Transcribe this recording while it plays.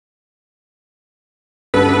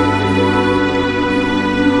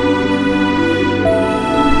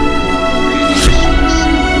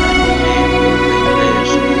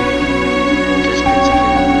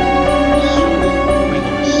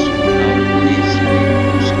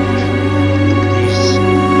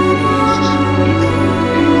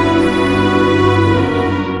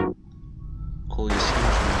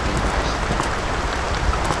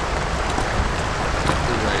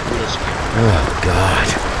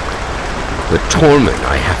The torment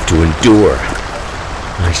I have to endure.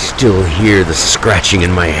 I still hear the scratching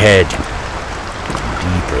in my head.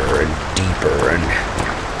 Deeper and deeper, and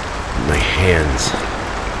my hands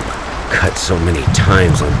cut so many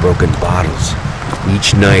times on broken bottles,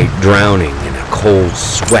 each night drowning in a cold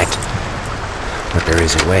sweat. But there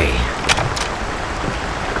is a way.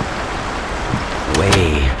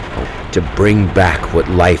 To bring back what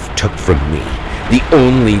life took from me. The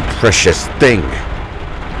only precious thing.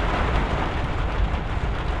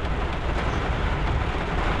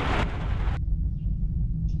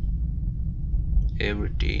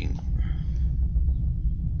 Everything.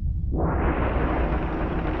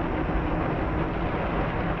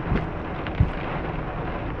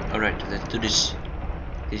 Alright, let's do this.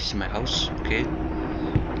 This is my house, okay?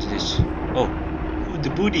 What's this? Oh, the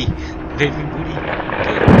booty! Baby booty!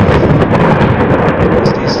 Okay.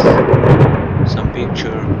 What's this? Some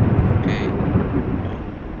picture. Okay.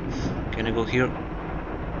 Can I go here?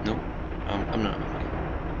 No. I'm not. Okay.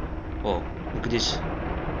 Oh, look at this.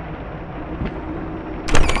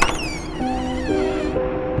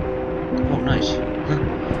 Oh, nice.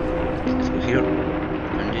 Let's go here.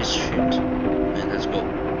 And this shit. And let's go.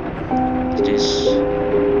 Is this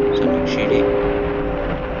something shitty?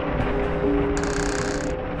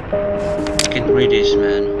 I can't read this,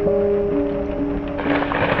 man.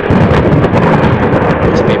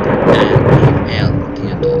 Newspaper and the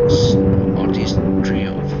adults. Or these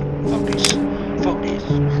trio of fuckers. Fuck this.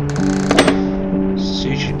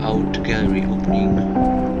 Search out gallery opening.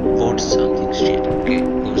 Vote something shit. Okay,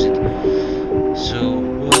 close it. So,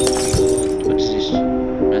 what is this?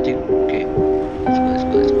 Nothing? Okay. Let's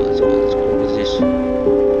go. What's this?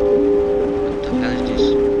 What the hell is this?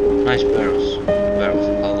 Nice barrels.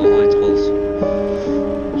 How it calls?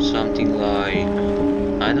 Something like,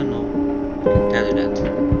 I don't know. I can tell you that.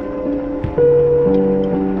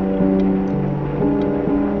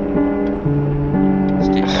 What's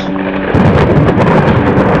this?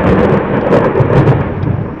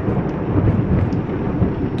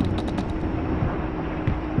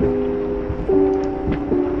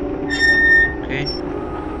 Okay.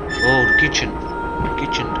 Oh, the kitchen.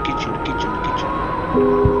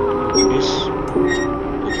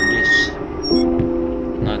 Open this.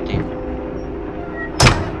 Nothing.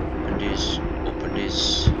 Open this.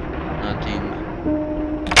 Nothing.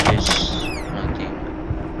 This. Nothing.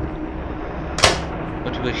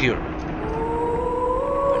 What do we hear?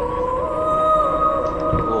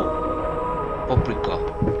 Oh, paprika.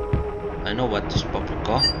 I know what is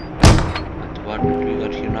paprika. But what we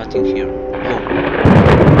got here? Nothing here. Oh.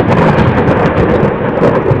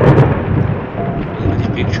 Look at this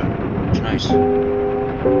picture. It's nice.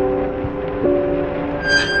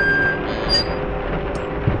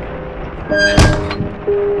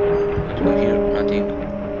 What do we hear? Nothing.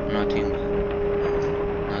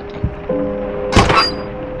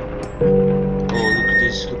 Oh, look at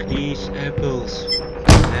this. Look at these apples.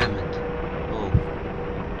 Damn it. Oh.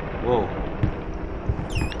 Whoa.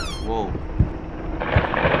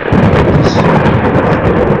 Let's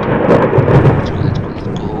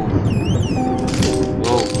go.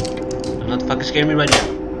 Whoa. Do not fucking scare me right now.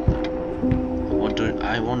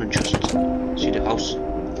 I wanna just see the house.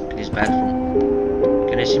 Look at this bathroom.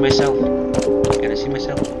 Can I see myself? Look at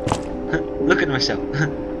myself. I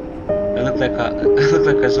look like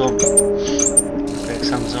a zombie. Like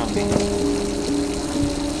some zombie.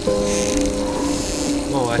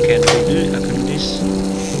 Oh, I can do this.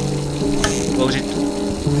 Close it.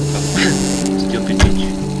 Stupid bitch.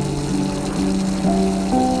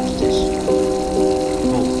 What's this?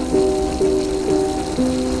 Oh.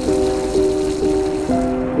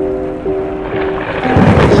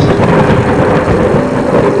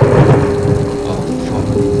 Oh, fuck.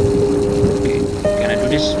 Okay, can I do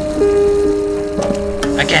this?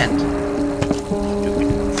 I can't. Stupid.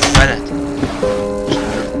 Try that.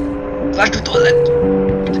 Flush the toilet.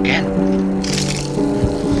 Again.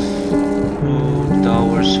 Oh,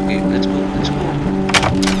 towers. Okay, let's go.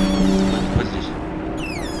 What is this?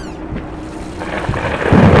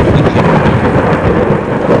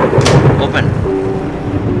 Open.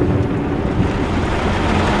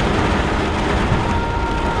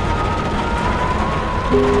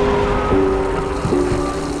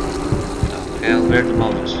 Okay, where are the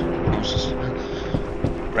mouses?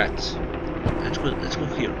 Rats. Let's go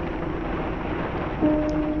here.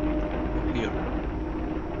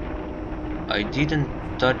 I didn't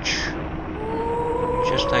touch,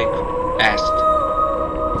 just like asked.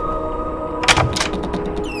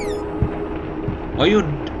 Why you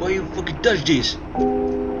fucking touch this?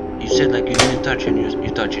 You said like you didn't touch and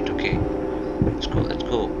you touch it. Okay, let's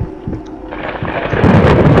go.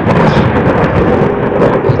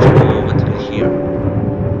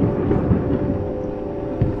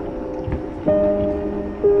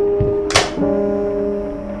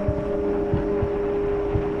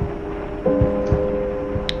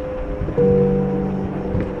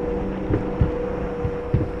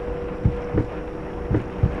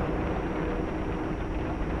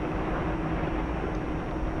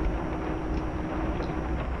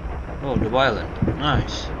 violin.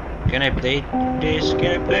 Nice. Can I play this?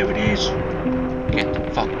 Can I play with this? Can't.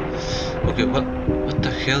 Fuck. Okay, what the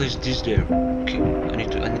hell is this there? Okay, I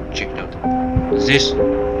need to check it out. What's this?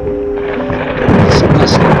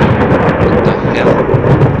 Disgusting. What the hell?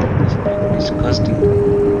 It's fucking disgusting.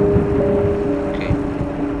 Okay,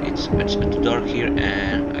 it's too dark here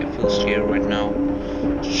and I feel scared right now.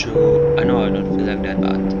 So I know I don't feel like that,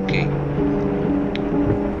 but okay.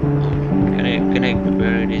 Can I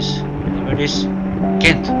wear this? Can I wear this?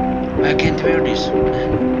 Can't. I can't wear this.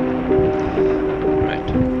 Right.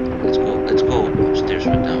 Let's go upstairs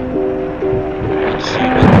right now. Let's see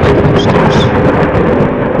what upstairs.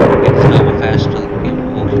 It's lava fast,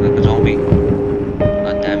 walking like a zombie.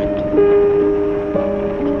 God damn it.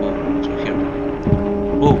 Let's go here.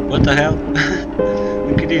 Whoa, what the hell?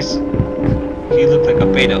 Look at this. He looked like a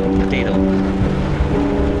potato.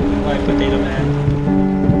 Why potato man?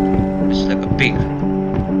 It's like a pig.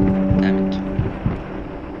 Damn it.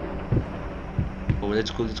 Oh,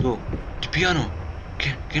 let's go. The piano.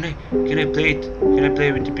 Can I play it? Can I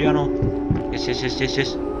play with the piano? Yes. Okay.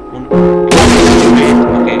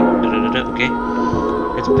 Okay.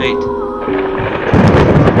 Let's play it.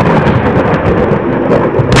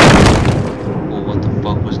 Oh, what the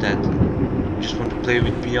fuck was that? I just want to play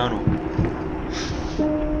with piano.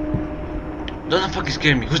 Don't fucking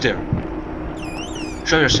scare me. Who's there?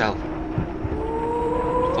 Show yourself. The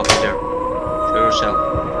fuck is there? Show yourself.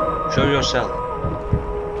 Show yourself.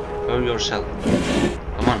 Show yourself.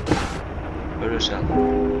 Come on. Show yourself.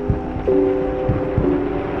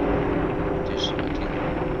 This nothing.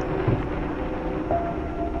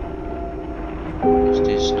 Is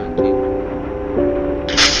this nothing?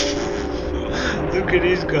 Look at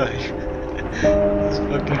this guy. It's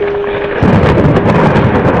fucking.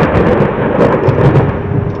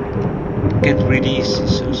 Get ready, it's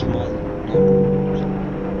so small. No.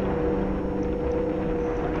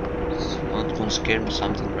 It's not gonna scare me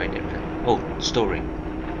something right there, man. Oh, story.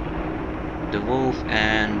 The wolf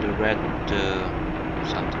and the rat,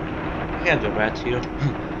 something. I have the rat here.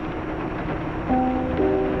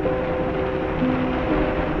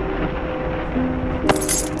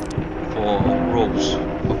 For Rose.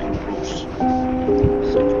 Fucking Rose.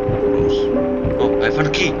 Rose. Oh, I found a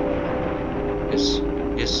key.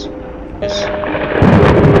 Yes.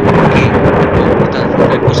 Okay. Oh,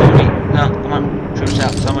 there goes somebody. No, come on. Show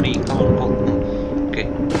yourself. Somebody. Come on. Oh. Okay.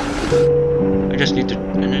 I just need to. But.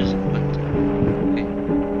 Okay.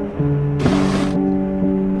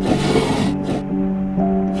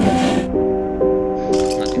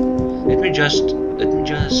 Nothing. Let me just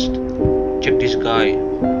check this guy.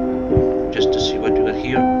 Just to see what we got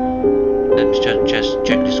here. Let me just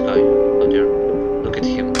check this guy out there. Look at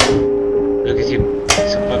him.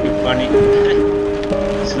 It's so fucking funny.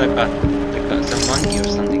 It's like some monkey or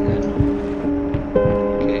something. I don't know.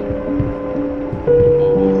 Okay.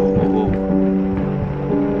 Whoa.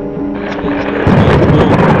 Let's go.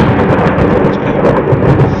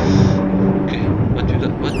 Okay.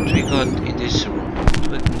 What we got in this room?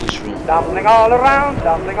 Stumbling all around,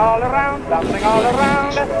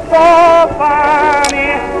 so funny.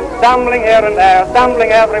 Stumbling here and there,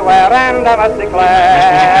 stumbling everywhere, and I must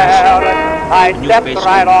declare, I stepped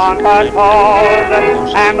right on her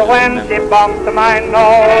toes, and when she bumped my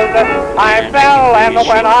nose, I fell, and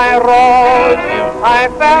when I rose, I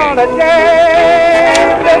felt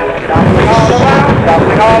ashamed.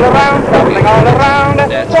 Stumbling all around,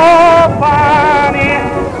 so funny.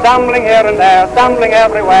 Stumbling here and there, stumbling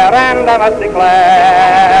everywhere, and I must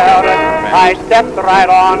declare, I stepped right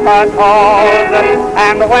on her toes,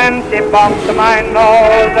 and when she bumped my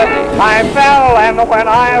nose, I fell, and when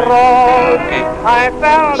I rose, I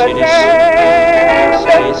felt ashamed.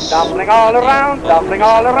 Stumbling all around, so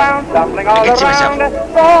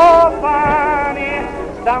funny.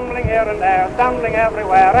 Stumbling here and there, stumbling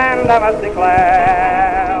everywhere, and I must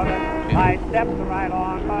declare, I stepped right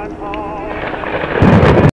on her toes.